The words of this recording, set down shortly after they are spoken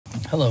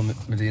Hello,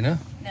 Medina.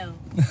 No.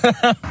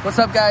 What's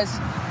up, guys?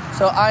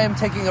 So I am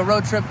taking a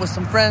road trip with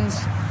some friends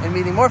and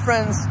meeting more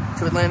friends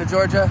to Atlanta,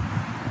 Georgia.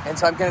 And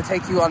so I'm gonna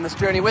take you on this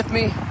journey with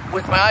me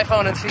with my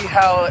iPhone and see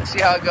how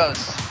it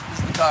goes. This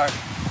is the car.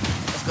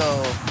 Let's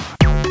go.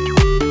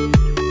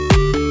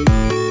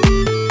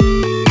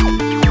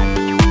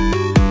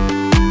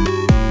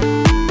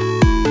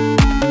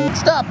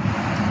 Stop.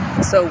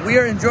 So we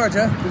are in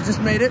Georgia. We've just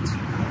made it.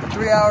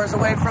 3 hours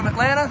away from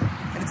Atlanta,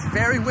 and it's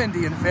very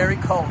windy and very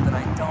cold, and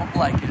I don't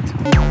like it.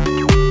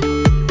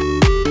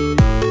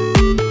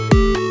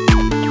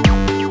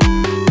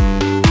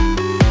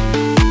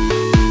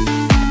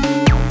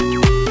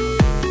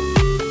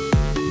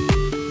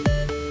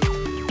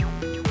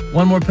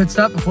 One more pit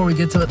stop before we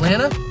get to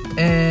Atlanta,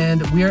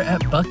 and we are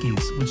at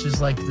Buc-ee's, which is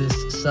like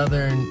this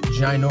southern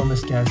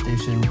ginormous gas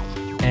station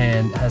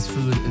and has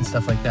food and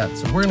stuff like that.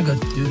 So we're gonna go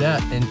do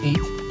that and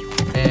eat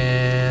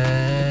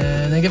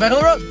and then get back on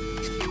the road.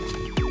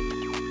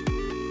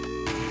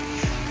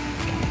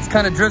 It's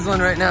kind of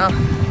drizzling right now,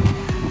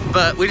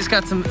 but we just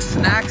got some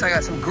snacks.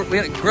 We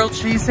had grilled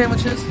cheese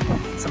sandwiches,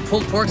 some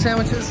pulled pork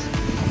sandwiches.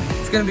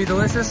 It's gonna be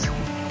delicious.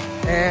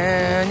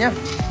 And yeah.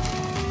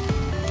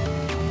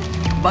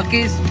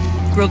 Buc-ee's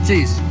grilled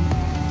cheese.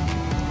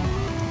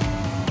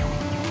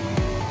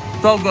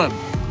 So good.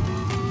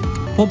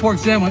 Pulled pork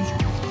sandwich.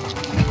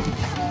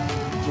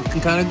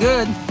 Looking kind of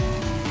good.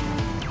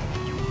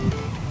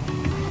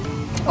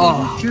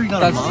 Oh,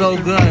 that's so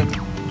good.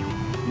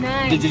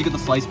 Nice. Did you get the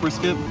sliced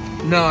brisket?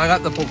 No, I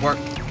got the pulled pork.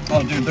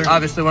 Oh, dude, they're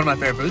obviously one of my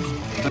favorite foods.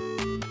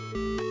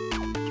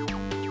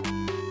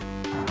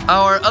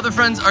 Our other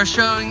friends are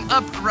showing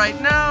up right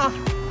now.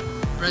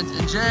 Brent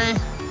and Jay.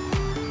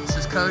 This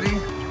is Cody.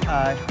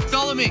 Hi.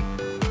 Follow me.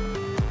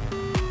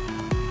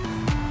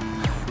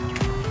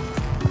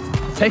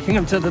 Taking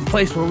him to the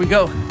place where we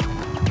go,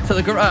 to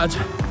the garage.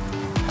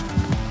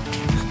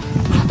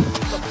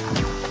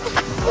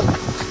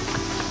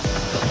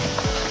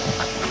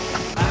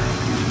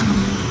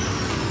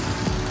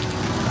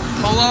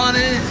 Hold on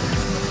in.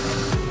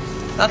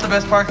 Not the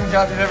best parking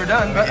job you've ever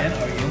done, but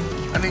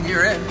I mean,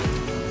 you're in.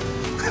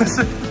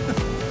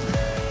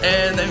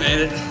 And they made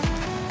it.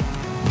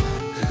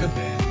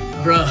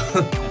 Bro.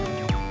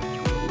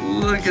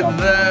 Look at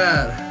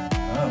that.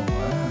 Oh,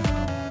 wow.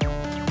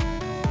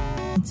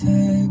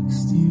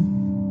 Text you,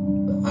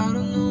 but I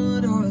don't know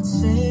what I would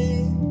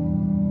say.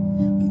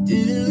 We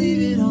didn't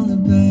leave it on the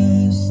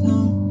best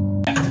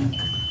note.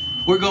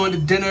 We're going to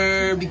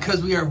dinner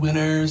because we are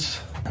winners.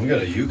 We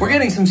got a Yukon. We're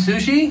getting some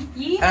sushi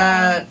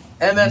Yeah.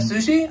 at MS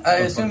Sushi. I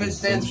assume it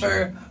stands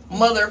for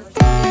mother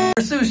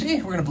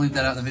sushi. We're gonna bleep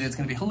that out in the video. It's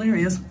gonna be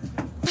hilarious.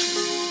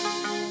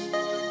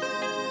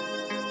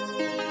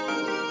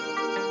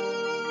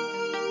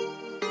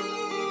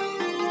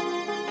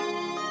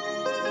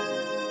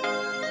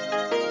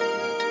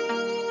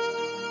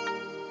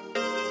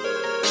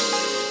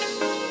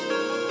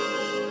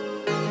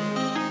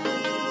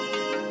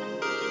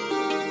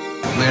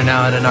 We are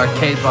now at an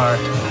arcade bar,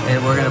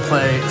 and we're gonna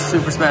play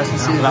Super Smash and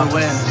see who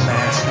wins.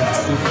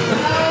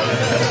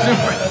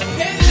 Super.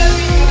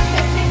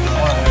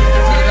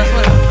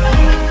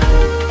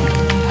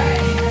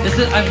 This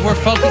is. We're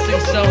focusing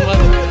so much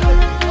right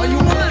now. Oh, you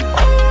won!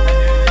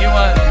 You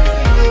won.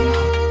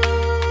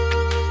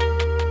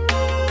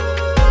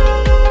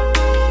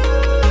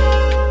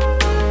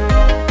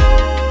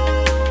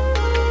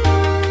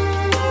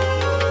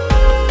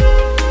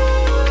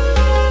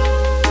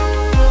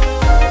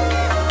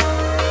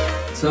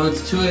 So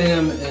it's 2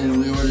 a.m. and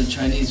we ordered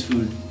Chinese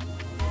food.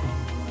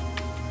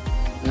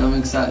 And I'm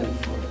excited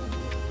for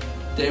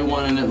it. Day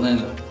 1 in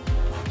Atlanta.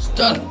 It's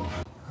done.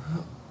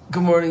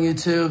 Good morning,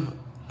 YouTube.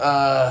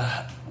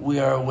 We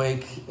are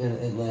awake in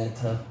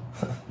Atlanta.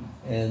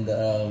 And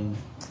I'm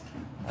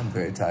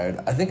very tired.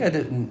 I think I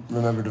didn't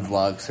remember to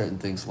vlog certain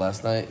things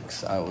last night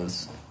because I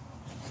was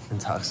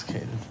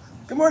intoxicated.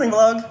 Good morning,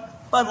 vlog.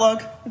 Bye,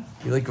 vlog.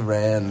 You like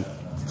ran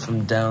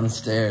from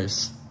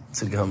downstairs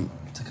to come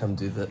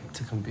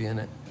be in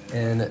it.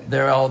 And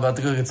they're all about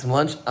to go get some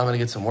lunch. I'm gonna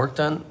get some work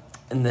done.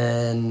 And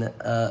then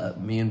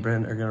me and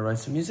Brent are gonna write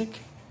some music.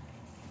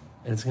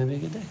 And it's gonna be a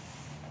good day.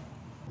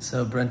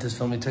 So Brent is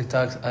filming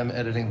TikToks. I'm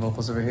editing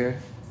vocals over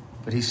here.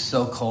 But he's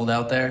so cold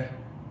out there.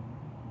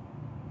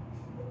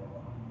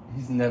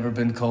 He's never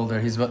been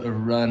colder. He's about to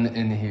run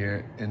in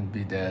here and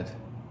be dead.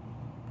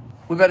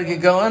 We better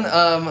get going.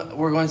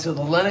 We're going to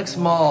the Lenox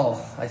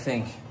Mall, I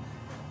think.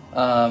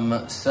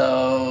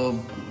 So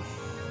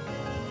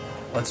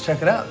let's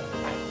check it out.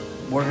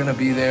 We're gonna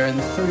be there in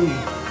 3, 2, 1.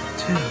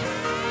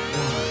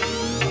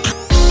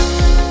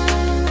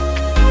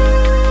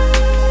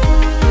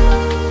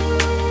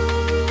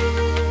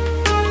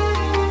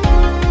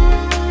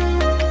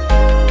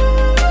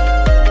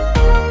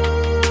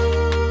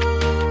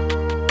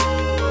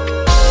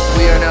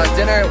 We are now at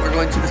dinner. We're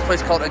going to this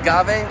place called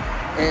Agave,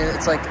 and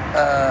it's like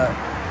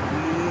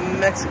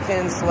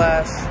Mexican /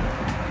 I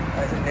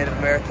think Native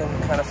American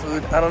kind of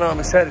food. I don't know, I'm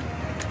excited.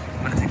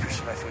 I'm gonna take pictures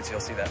of my food so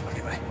you'll see that.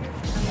 Okay, bye.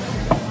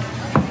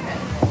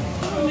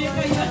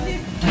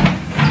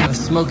 A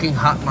smoking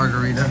hot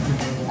margarita.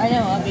 I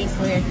know,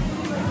 obviously.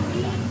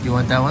 You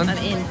want that one? I'm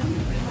in.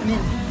 I'm in.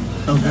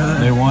 So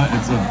good. They want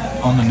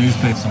on the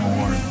newspaper some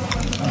award.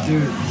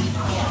 Dude.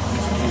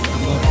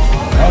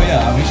 Oh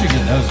yeah, we should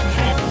get those for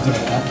sure.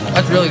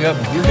 That's really good.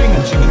 You're getting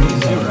the chicken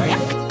wings too, right?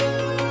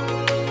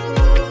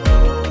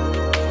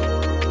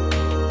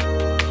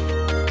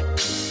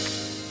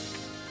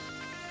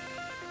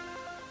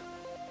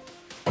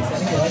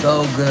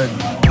 So good.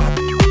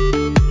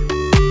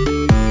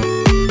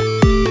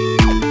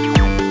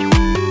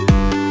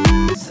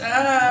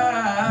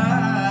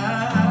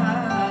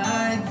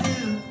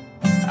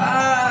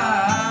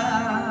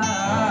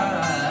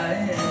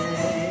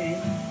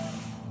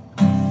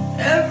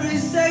 Every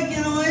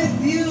second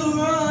with you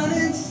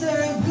running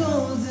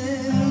circles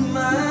in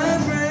my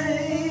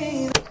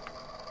brain.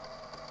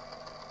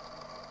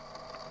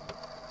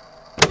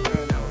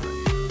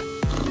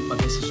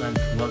 Okay, so I'm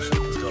promotion.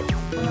 Let's go.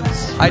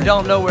 I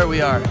don't know where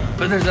we are,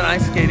 but there's an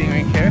ice skating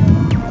rink here.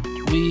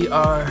 We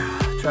are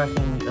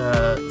tracking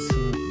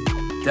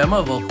some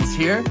demo vocals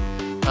here.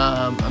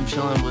 I'm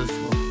chilling with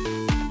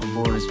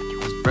my boys,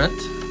 Brent.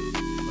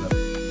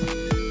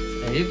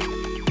 Dave.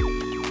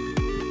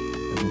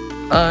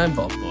 I'm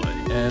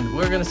vaultboy, and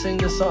we're gonna sing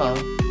this song.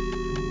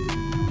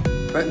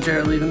 Brent and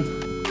Jared leaving,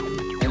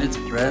 and it's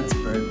Brent's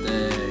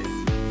birthday.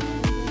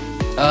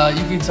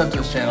 You can sub to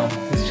his channel.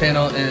 His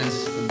channel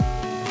is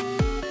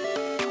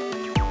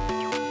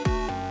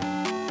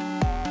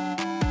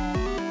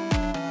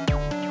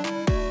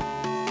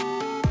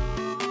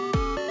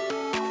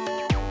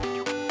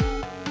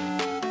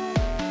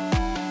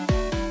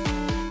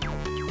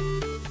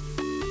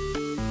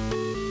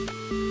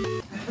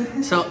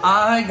So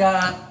I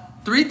got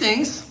 3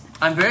 things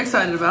I'm very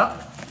excited about.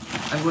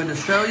 I'm going to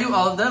show you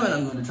all of them and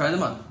I'm going to try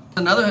them on.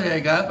 Another hoodie I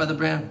got by the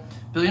brand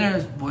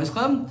Billionaires Boys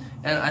Club,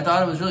 and I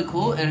thought it was really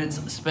cool, and it's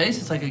space,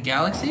 it's like a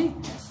galaxy.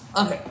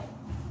 Okay,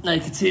 now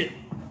you can see it.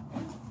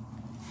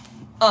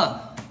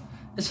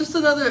 It's just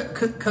another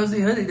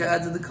cozy hoodie to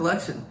add to the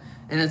collection,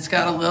 and it's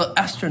got a little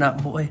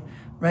astronaut boy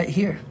right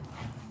here.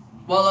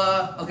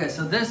 Well, okay,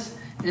 so this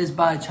is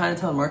by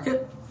Chinatown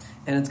Market,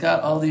 and it's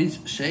got all these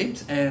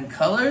shapes and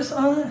colors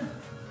on it.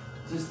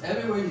 Just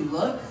everywhere you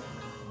look,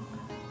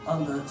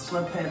 on the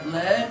sweatpant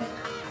leg,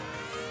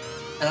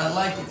 and I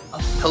like it.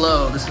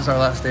 Hello, this is our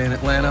last day in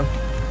Atlanta.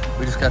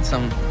 We just got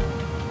some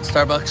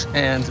Starbucks,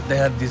 and they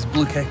had these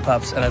blue cake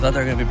pops, and I thought they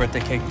were gonna be birthday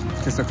cake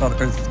because they're called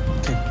Earth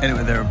Cake.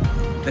 Anyway,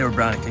 they were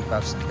brownie cake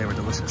pops. They were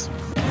delicious.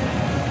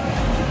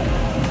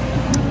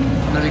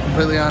 I'm gonna be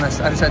completely honest.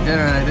 I just had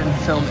dinner and I didn't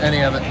film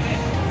any of it.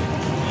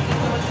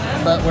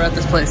 But we're at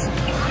this place.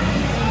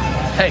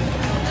 Hey,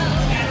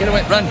 get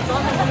away, run.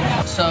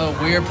 So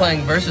we are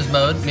playing versus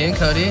mode, me and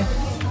Cody.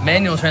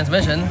 Manual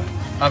transmission,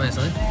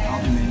 obviously.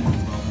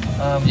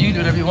 You can do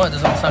whatever you want,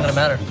 it's not gonna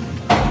matter.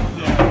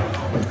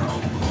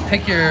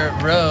 Pick your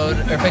road,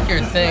 or pick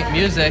your thing,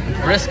 music,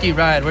 risky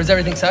ride. Where's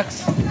everything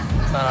sucks?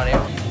 It's not on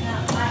here.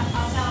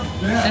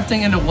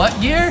 Shifting into what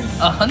gear?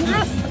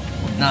 100th?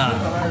 Nah.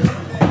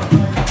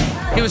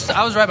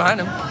 I was right behind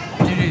him.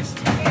 GG's.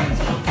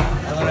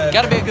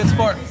 Gotta be a good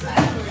sport.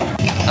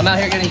 I'm out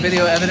here getting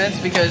video evidence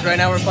because right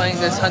now we're playing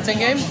this hunting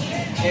game,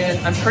 and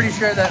I'm pretty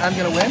sure that I'm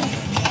gonna win.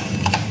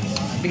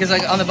 Because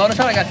like on the bonus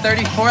round, I got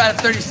 34 out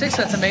of 36.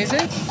 That's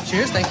amazing.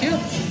 Cheers, thank you.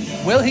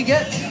 Will he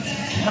get?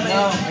 How many?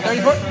 No,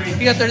 34.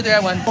 He got 33. I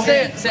won. Okay,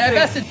 say it. Say I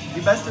bested.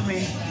 You bested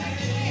me.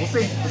 We'll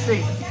see. We'll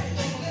see.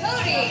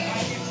 Cody!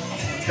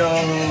 Let's go.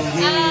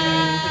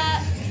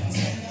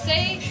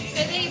 Say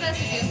that he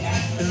bested you.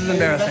 This is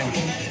embarrassing.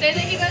 Say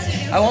that he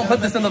bested you. I won't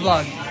put this in the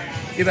vlog.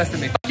 You bested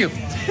me. Fuck you.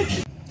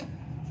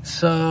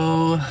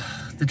 So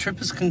the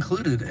trip is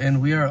concluded and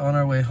we are on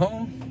our way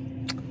home.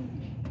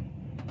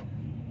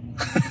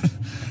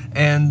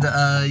 And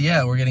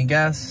yeah, we're getting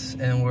gas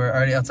and we're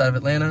already outside of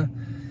Atlanta.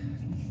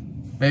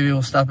 Maybe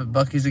we'll stop at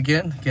Buc-ee's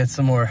again, get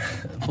some more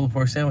pulled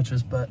pork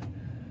sandwiches, but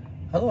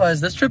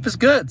otherwise this trip is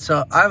good.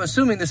 So I'm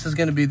assuming this is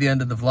gonna be the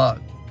end of the vlog.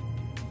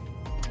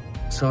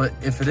 So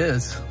if it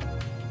is,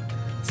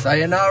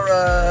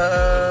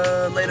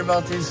 sayonara. Later,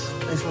 Balties.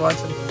 Thanks for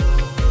watching.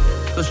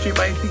 Go stream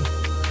my EP.